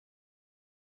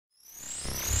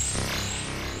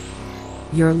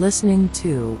You're listening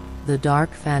to the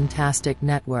Dark Fantastic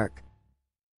Network.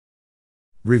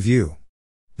 Review.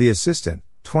 The Assistant,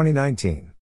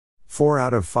 2019. 4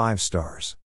 out of 5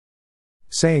 stars.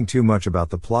 Saying too much about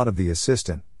the plot of The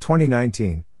Assistant,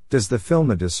 2019, does the film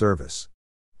a disservice.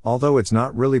 Although it's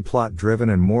not really plot-driven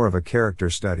and more of a character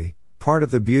study, part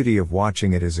of the beauty of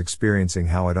watching it is experiencing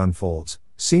how it unfolds,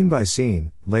 scene by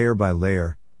scene, layer by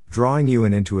layer, drawing you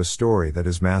into a story that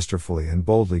is masterfully and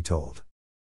boldly told.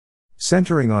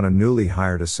 Centering on a newly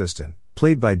hired assistant,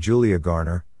 played by Julia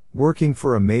Garner, working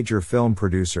for a major film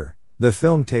producer, the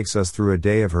film takes us through a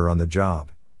day of her on the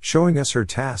job, showing us her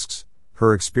tasks,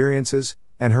 her experiences,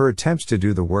 and her attempts to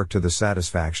do the work to the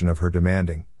satisfaction of her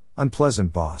demanding,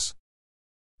 unpleasant boss.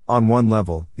 On one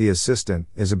level, The Assistant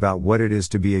is about what it is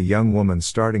to be a young woman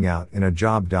starting out in a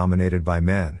job dominated by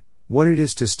men, what it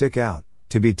is to stick out,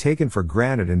 to be taken for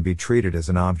granted and be treated as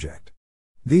an object.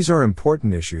 These are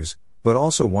important issues, but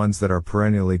also ones that are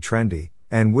perennially trendy,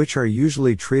 and which are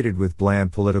usually treated with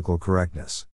bland political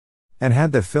correctness. And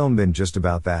had the film been just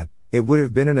about that, it would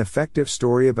have been an effective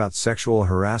story about sexual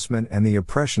harassment and the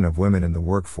oppression of women in the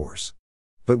workforce.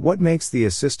 But what makes The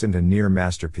Assistant a near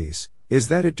masterpiece is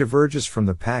that it diverges from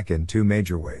the pack in two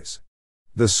major ways: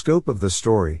 the scope of the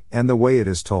story and the way it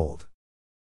is told.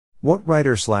 What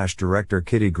writer/director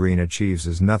Kitty Green achieves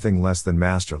is nothing less than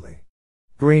masterly.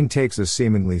 Green takes a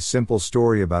seemingly simple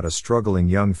story about a struggling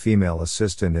young female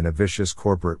assistant in a vicious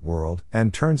corporate world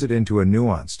and turns it into a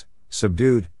nuanced,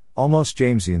 subdued, almost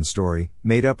Jamesian story,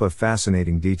 made up of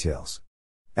fascinating details.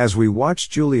 As we watch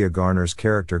Julia Garner's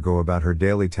character go about her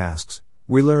daily tasks,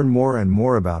 we learn more and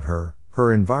more about her,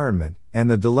 her environment, and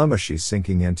the dilemma she's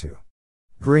sinking into.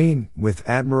 Green, with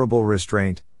admirable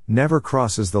restraint, never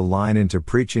crosses the line into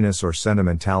preachiness or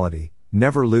sentimentality,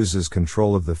 never loses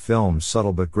control of the film's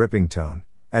subtle but gripping tone,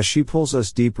 as she pulls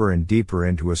us deeper and deeper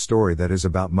into a story that is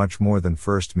about much more than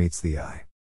first meets the eye.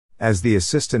 As The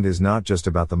Assistant is not just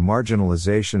about the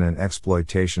marginalization and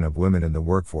exploitation of women in the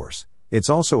workforce, it's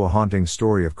also a haunting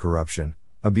story of corruption,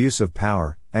 abuse of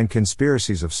power, and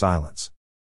conspiracies of silence.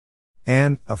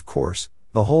 And, of course,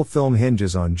 the whole film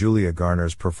hinges on Julia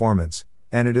Garner's performance,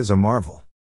 and it is a marvel.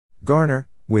 Garner,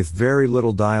 with very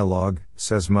little dialogue,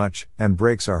 says much, and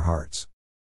breaks our hearts.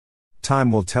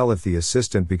 Time will tell if The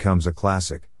Assistant becomes a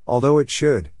classic, although it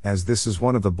should, as this is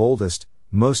one of the boldest,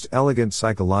 most elegant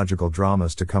psychological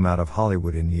dramas to come out of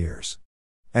Hollywood in years.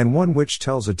 And one which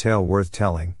tells a tale worth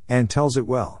telling, and tells it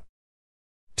well.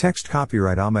 Text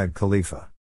copyright Ahmed Khalifa.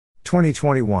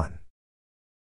 2021.